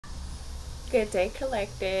Good day,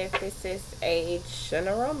 collective. This is a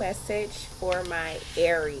general message for my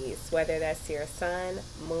Aries, whether that's your sun,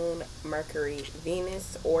 moon, Mercury,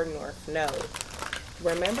 Venus, or North Node.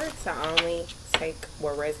 Remember to only take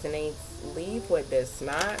what resonates, leave what does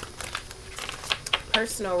not.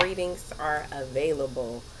 Personal readings are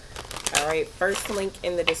available. All right, first link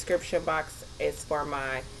in the description box is for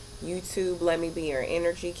my YouTube Let Me Be Your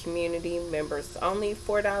Energy community. Members only,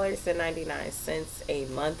 $4.99 a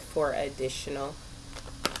month for additional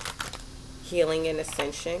healing and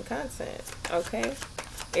ascension content. Okay,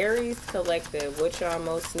 Aries collective, what y'all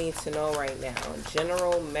most need to know right now.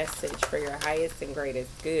 General message for your highest and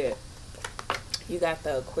greatest good. You got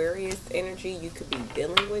the Aquarius energy. You could be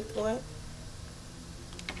dealing with one.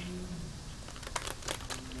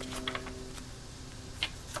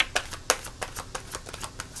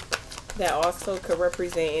 That also could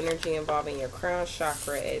represent energy involving your crown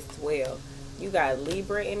chakra as well. You got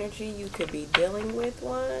Libra energy. You could be dealing with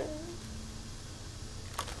one.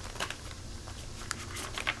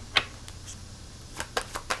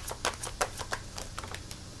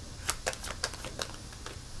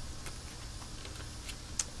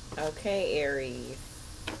 Okay, Aries.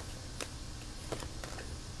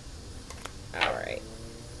 All right.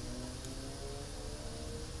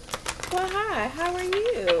 Well, hi. How are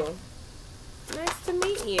you? Nice to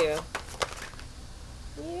meet you.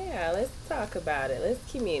 Yeah, let's talk about it. Let's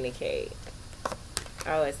communicate.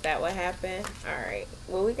 Oh, is that what happened? Alright.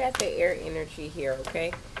 Well, we got the air energy here,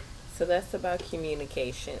 okay? So that's about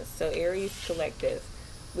communication. So Aries collective.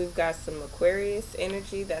 We've got some Aquarius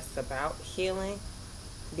energy that's about healing,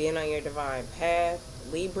 being on your divine path.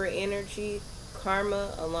 Libra energy,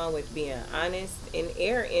 karma, along with being honest. And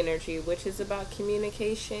air energy, which is about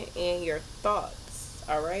communication and your thoughts.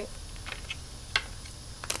 Alright?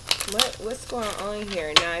 What's going on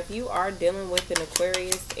here? Now, if you are dealing with an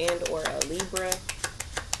Aquarius and or a Libra,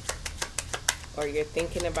 or you're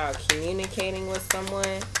thinking about communicating with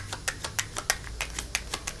someone,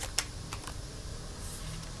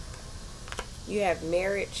 you have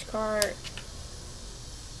marriage card.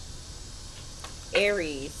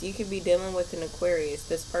 Aries, you could be dealing with an Aquarius.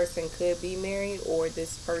 This person could be married, or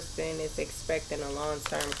this person is expecting a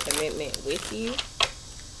long-term commitment with you.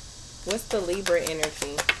 What's the Libra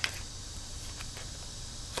energy?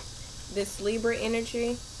 This Libra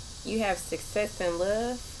energy, you have success in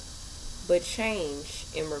love, but change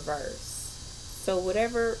in reverse. So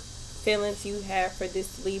whatever feelings you have for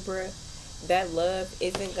this Libra, that love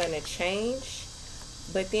isn't going to change.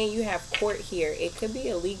 But then you have court here. It could be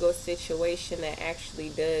a legal situation that actually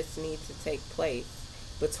does need to take place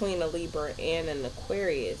between a Libra and an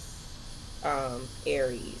Aquarius,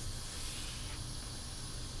 Aries.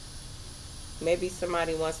 Maybe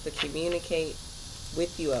somebody wants to communicate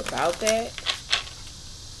with you about that.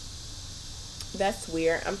 That's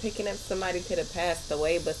weird. I'm picking up somebody could have passed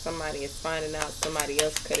away, but somebody is finding out somebody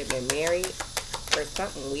else could have been married, or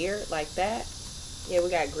something weird like that. Yeah, we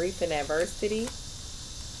got grief and adversity.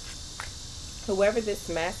 Whoever this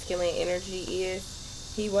masculine energy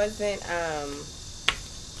is, he wasn't a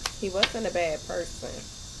bad person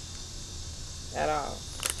at all.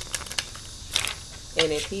 And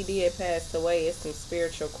if he did pass away, it's some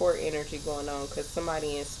spiritual court energy going on, because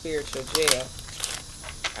somebody in spiritual jail.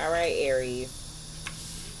 Alright, Aries.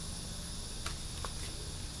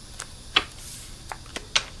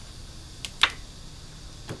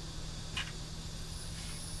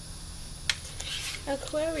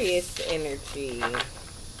 Aquarius energy.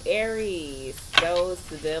 Aries, those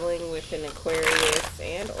dealing with an Aquarius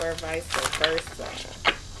and or vice versa.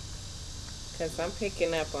 Because I'm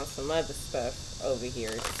picking up on some other stuff over here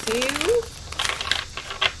too.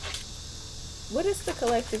 What does the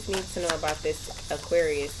collective need to know about this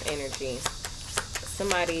Aquarius energy?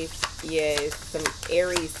 Somebody's, yes, some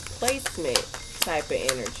Aries placement type of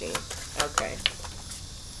energy. Okay.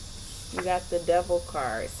 You got the Devil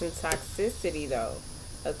card. Some toxicity though.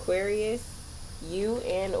 Aquarius, you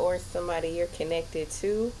and or somebody you're connected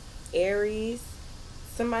to. Aries,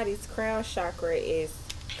 somebody's crown chakra is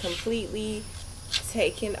completely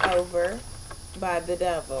taken over by the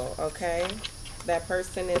devil, okay? That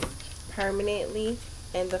person is permanently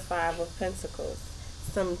in the Five of Pentacles.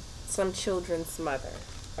 Some children's mother,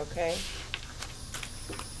 okay?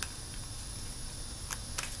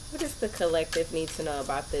 What does the collective need to know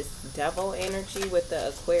about this devil energy with the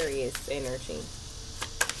Aquarius energy?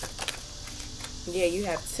 Yeah, you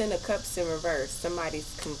have Ten of Cups in reverse.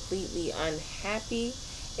 Somebody's completely unhappy.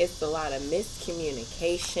 It's a lot of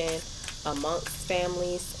miscommunication amongst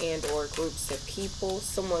families and or groups of people.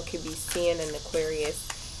 Someone could be seeing an Aquarius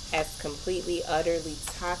as completely, utterly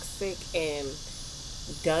toxic and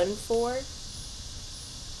done for.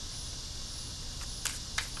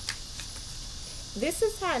 This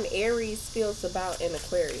is how an Aries feels about an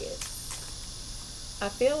Aquarius. I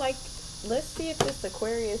feel like, let's see if this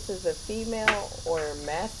Aquarius is a female or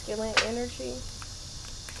masculine energy.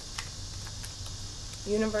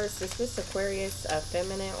 Universe, is this Aquarius a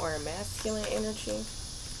feminine or a masculine energy?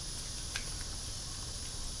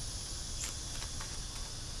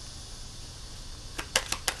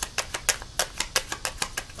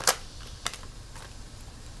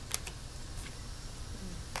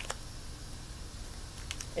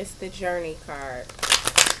 It's the Journey card.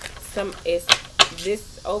 It's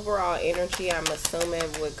this overall energy, I'm assuming,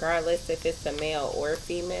 regardless if it's a male or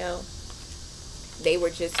female, they were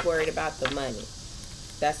just worried about the money.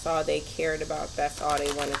 That's all they cared about. That's all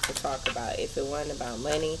they wanted to talk about. If it wasn't about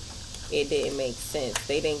money, it didn't make sense.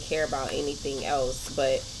 They didn't care about anything else.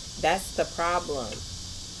 But that's the problem.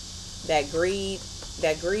 That greed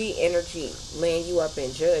energy laying you up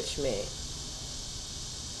in judgment.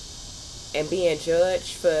 And being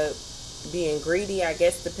judged for being greedy, I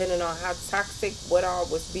guess, depending on how toxic what all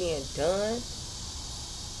was being done.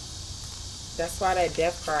 That's why that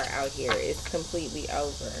death card out here is completely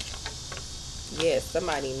over. Yes,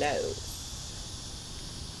 somebody knows.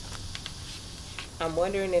 I'm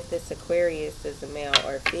wondering if this Aquarius is a male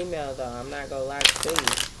or female, though. I'm not gonna lie to you.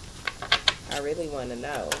 I really want to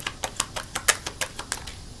know.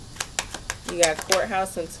 You got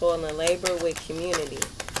courthouse and toil and labor with community.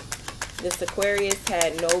 This Aquarius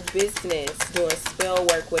had no business doing spell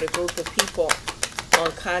work with a group of people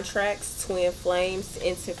on contracts, twin flames,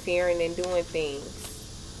 interfering and doing things.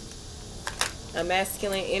 A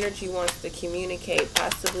masculine energy wants to communicate,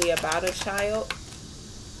 possibly about a child.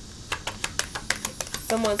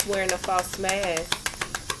 Someone's wearing a false mask.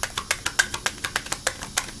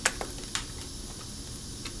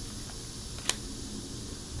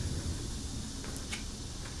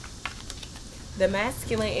 The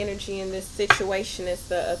masculine energy in this situation is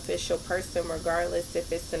the official person, regardless if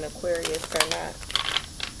it's an Aquarius or not.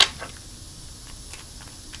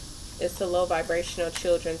 It's a low vibrational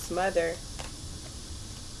children's mother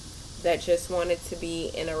that just wanted to be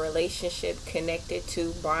in a relationship, connected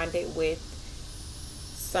to, bonded with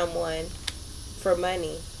someone for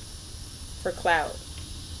money, for clout.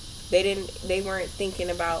 They weren't thinking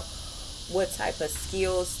about what type of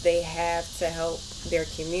skills they have to help their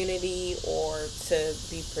community or to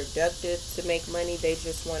be productive to make money. They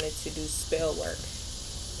just wanted to do spell work.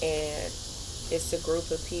 And it's a group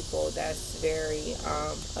of people that's very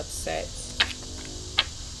upset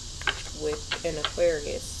with an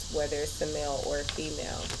Aquarius, whether it's a male or a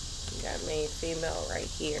female. You got main female right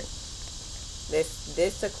here.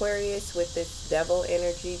 This Aquarius with this devil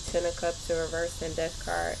energy, 10 of Cups in reverse and death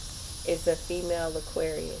card, is a female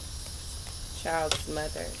Aquarius, child's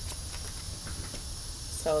mother.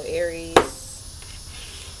 So Aries,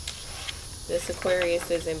 this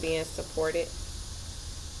Aquarius isn't being supported.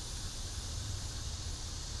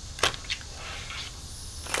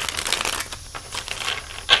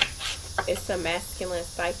 It's a masculine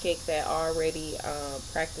psychic that already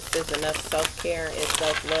practices enough self-care and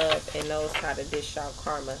self-love and knows how to dish out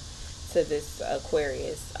karma to this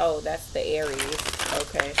Aquarius. Oh, that's the Aries.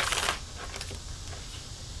 Okay.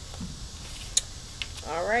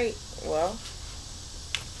 All right. Well,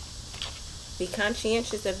 be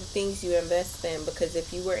conscientious of the things you invest in, because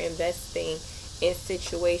if you were investing in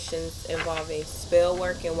situations involving spell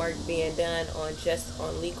work and work being done on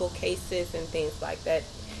legal cases and things like that,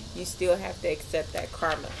 you still have to accept that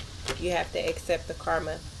karma. You have to accept the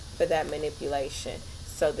karma for that manipulation.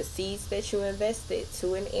 So the seeds that you invested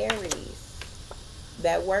to an Aries,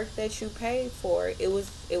 that work that you paid for, it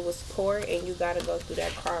was poor, and you got to go through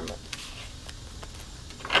that karma.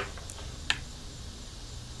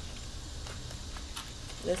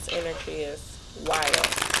 This energy is wild.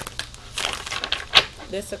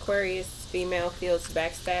 This Aquarius female feels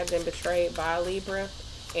backstabbed and betrayed by a Libra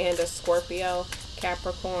and a Scorpio,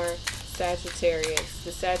 Capricorn, Sagittarius.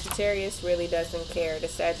 The Sagittarius really doesn't care. The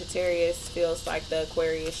Sagittarius feels like the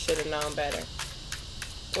Aquarius should have known better.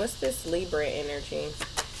 What's this Libra energy?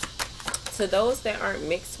 To those that aren't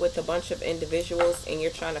mixed with a bunch of individuals and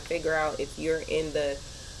you're trying to figure out if you're in the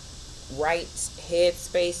right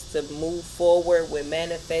headspace to move forward with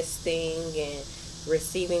manifesting and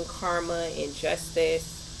receiving karma and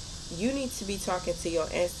justice, you need to be talking to your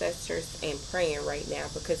ancestors and praying right now,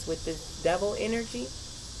 because with this devil energy,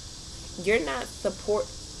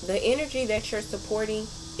 the energy that you're supporting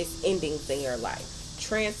is endings in your life,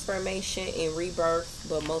 transformation and rebirth,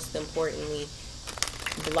 but most importantly,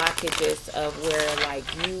 blockages of where like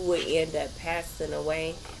you would end up passing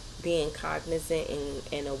away, being cognizant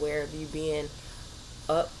and aware of you being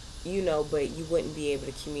up you know, but you wouldn't be able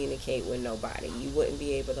to communicate with nobody. You wouldn't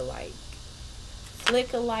be able to, like,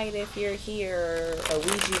 flick a light if you're here, a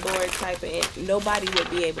Ouija board type of, nobody would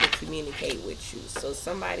be able to communicate with you. So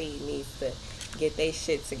somebody needs to get their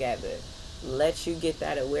shit together. Let you get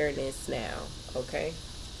that awareness now, okay?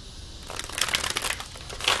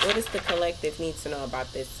 What does the collective need to know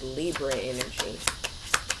about this Libra energy?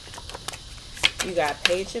 You got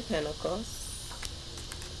Page of Pentacles,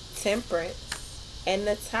 Temperance, and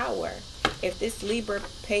the Tower. If this Libra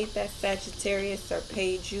paid that Sagittarius, or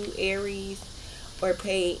paid you Aries, or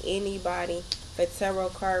paid anybody for tarot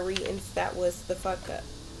card readings, that was the fuck up.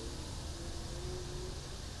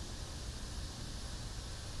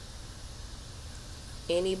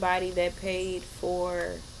 Anybody that paid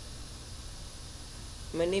for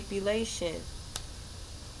manipulation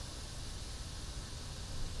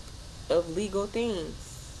of legal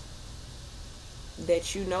things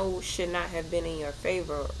that you know should not have been in your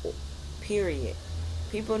favor, period.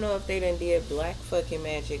 People know if they done did black fucking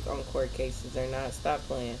magic on court cases or not. Stop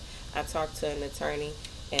playing. I talked to an attorney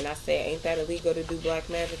and I said, ain't that illegal to do black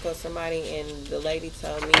magic on somebody? And the lady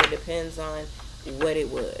told me it depends on what it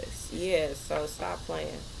was. Yeah, so stop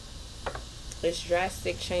playing. There's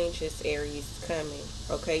drastic changes, Aries, coming.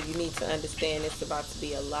 Okay, you need to understand it's about to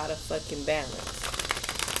be a lot of fucking balance.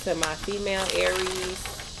 To my female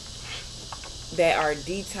Aries that are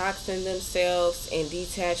detoxing themselves and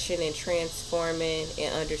detaching and transforming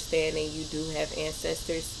and understanding you do have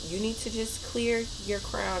ancestors, you need to just clear your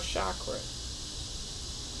crown chakra.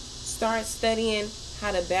 Start studying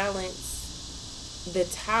how to balance the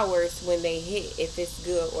towers when they hit, if it's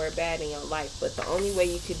good or bad in your life. But the only way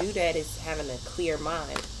you could do that is having a clear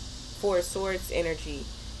mind. Four of Swords energy,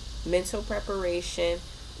 mental preparation,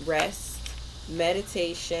 rest,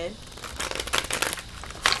 meditation,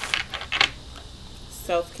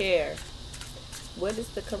 self-care. What does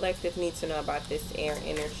the collective need to know about this air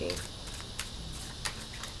energy?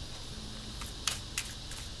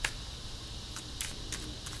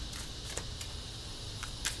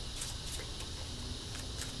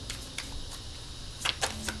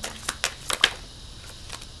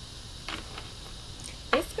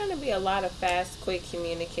 It's going to be a lot of fast, quick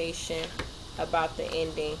communication about the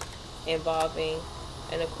ending involving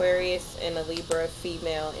an Aquarius and a Libra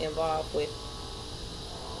female involved with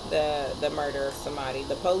the murder of somebody.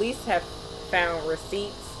 The police have found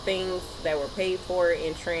receipts, things that were paid for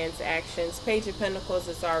in transactions. Page of Pentacles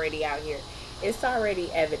is already out here. It's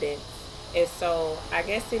already evident. And so I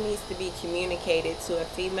guess it needs to be communicated to a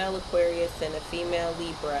female Aquarius and a female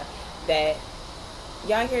Libra that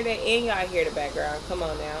y'all hear that, and y'all hear the background. Come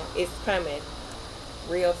on now. It's coming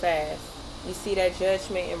real fast. You see that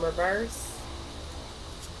Judgment in reverse?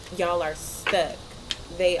 Y'all are stuck.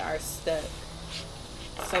 They are stuck.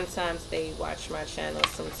 Sometimes they watch my channel,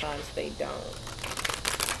 sometimes they don't.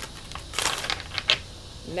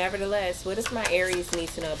 Nevertheless, what does my Aries need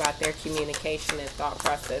to know about their communication and thought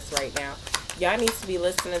process right now? Y'all need to be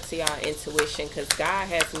listening to y'all intuition, because God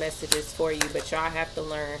has messages for you, but y'all have to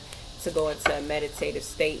learn to go into a meditative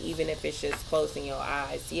state, even if it's just closing your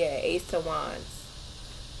eyes. Yeah, Ace of Wands.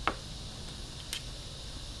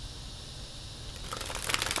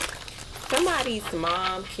 Somebody's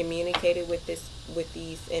mom communicated with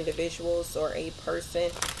these individuals, or a person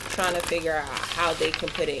trying to figure out how they can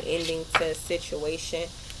put an ending to a situation.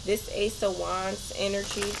 This Ace of Wands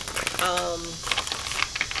energy,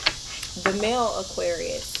 the male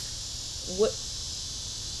Aquarius,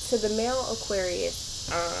 to the male Aquarius,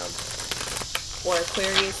 or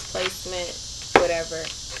Aquarius placement, whatever,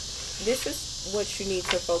 this is what you need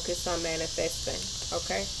to focus on manifesting,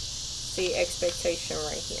 okay? See, expectation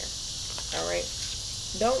right here. All right,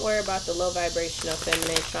 don't worry about the low vibrational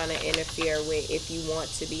feminine trying to interfere with if you want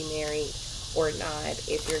to be married or not,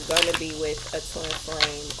 if you're gonna be with a twin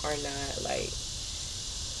flame or not. Like,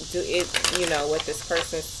 do it, you know, what this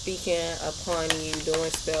person's speaking upon you,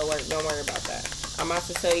 doing spell work. Don't worry about that. I'm about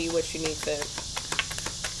to tell you what you need to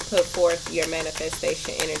put forth your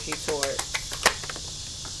manifestation energy towards.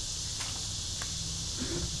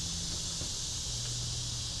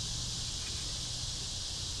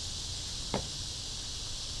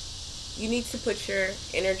 You need to put your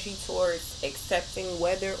energy towards accepting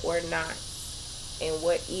whether or not, and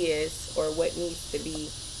what is or what needs to be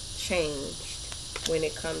changed when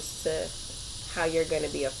it comes to how you're going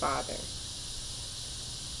to be a father.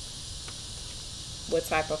 What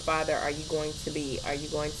type of father are you going to be? Are you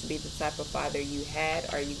going to be the type of father you had?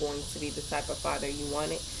 Are you going to be the type of father you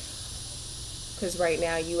wanted? Because right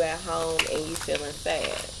now you at home and you feeling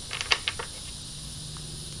sad.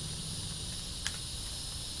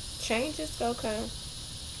 Change is gonna come.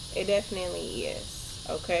 It definitely is.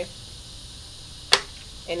 Okay?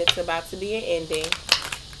 And it's about to be an ending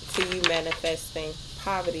to you manifesting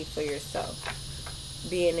poverty for yourself.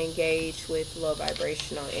 Being engaged with low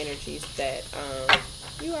vibrational energies that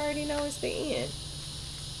you already know is the end.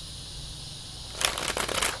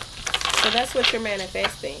 So that's what you're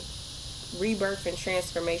manifesting. Rebirth and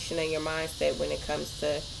transformation in your mindset when it comes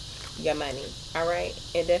to your money. Alright?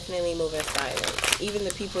 And definitely move in silence. Even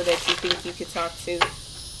the people that you think you could talk to,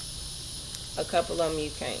 a couple of them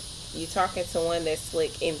you can't. You talking to one that's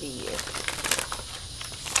slick, envy you.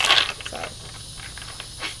 So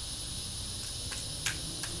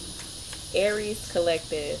Aries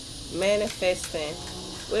collective, manifesting.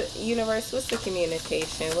 What universe? What's the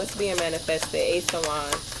communication? What's being manifested? Ace of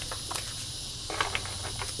Wands.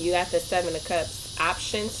 You got the Seven of Cups.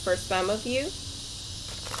 Options for some of you.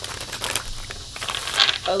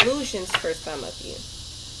 Illusions for some of you.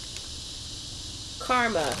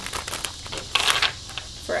 Karma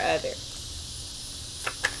for others.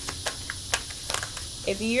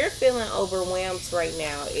 If you're feeling overwhelmed right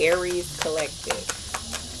now, Aries collective,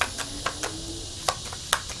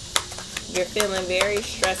 you're feeling very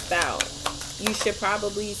stressed out, you should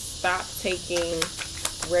probably stop taking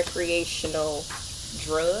recreational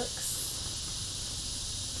drugs.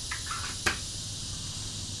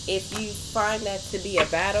 If you find that to be a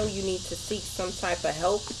battle, you need to seek some type of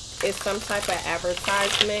help. It's some type of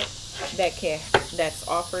advertisement that's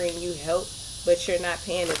offering you help, but you're not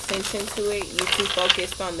paying attention to it. You're too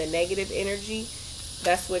focused on the negative energy.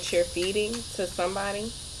 That's what you're feeding to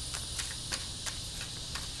somebody.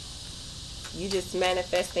 You just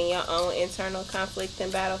manifesting your own internal conflict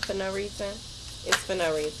and battle for no reason. It's for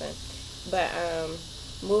no reason. But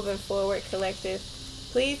moving forward, collective,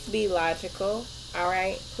 please be logical. All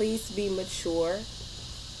right, please be mature.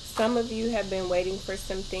 Some of you have been waiting for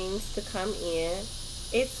some things to come in.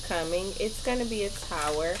 It's coming. It's going to be a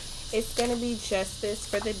tower. It's going to be justice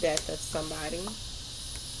for the death of somebody.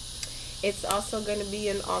 It's also going to be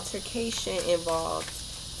an altercation involved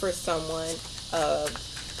for someone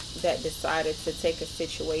that decided to take a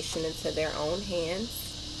situation into their own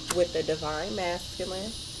hands with the divine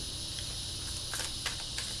masculine.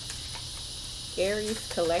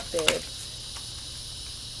 Aries collective.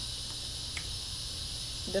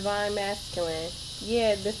 Divine masculine.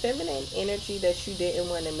 Yeah, the feminine energy that you didn't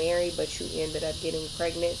want to marry, but you ended up getting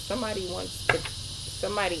pregnant. Somebody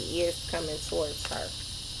is coming towards her.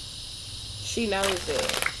 She knows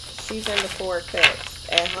it. She's in the Four of Cups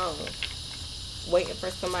at home, waiting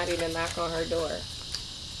for somebody to knock on her door.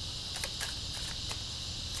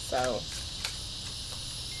 So,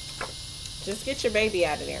 just get your baby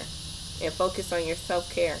out of there and focus on your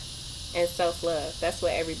self-care and self-love. That's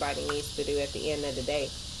what everybody needs to do at the end of the day.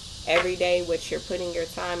 Every day, what you're putting your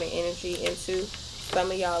time and energy into,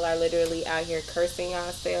 some of y'all are literally out here cursing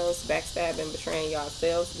yourselves, backstabbing, betraying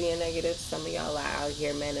yourselves, being negative. Some of y'all are out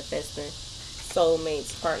here manifesting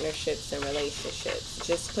soulmates, partnerships, and relationships.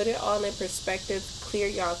 Just put it all in perspective. Clear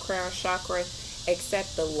your crown chakra.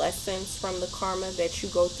 Accept the lessons from the karma that you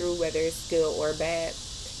go through, whether it's good or bad.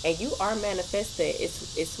 And you are manifested.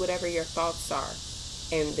 It's whatever your thoughts are.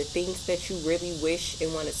 And the things that you really wish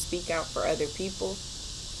and want to speak out for other people,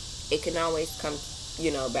 it can always come,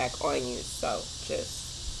 back on you. So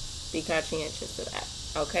just be conscientious of that,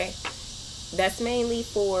 okay? That's mainly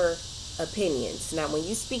for opinions. Now, when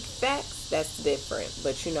you speak facts, that's different.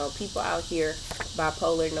 But, people out here,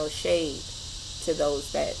 bipolar, no shade to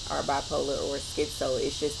those that are bipolar or schizo.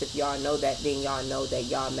 It's just if y'all know that, then y'all know that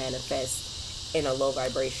y'all manifest in a low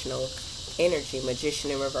vibrational energy.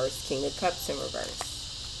 Magician in reverse, King of Cups in reverse.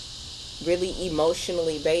 Really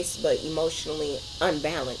emotionally based, but emotionally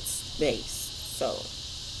unbalanced based. So,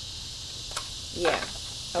 yeah.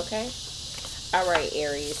 Okay? Alright,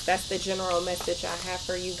 Aries. That's the general message I have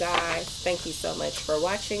for you guys. Thank you so much for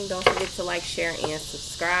watching. Don't forget to like, share, and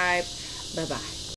subscribe. Bye-bye.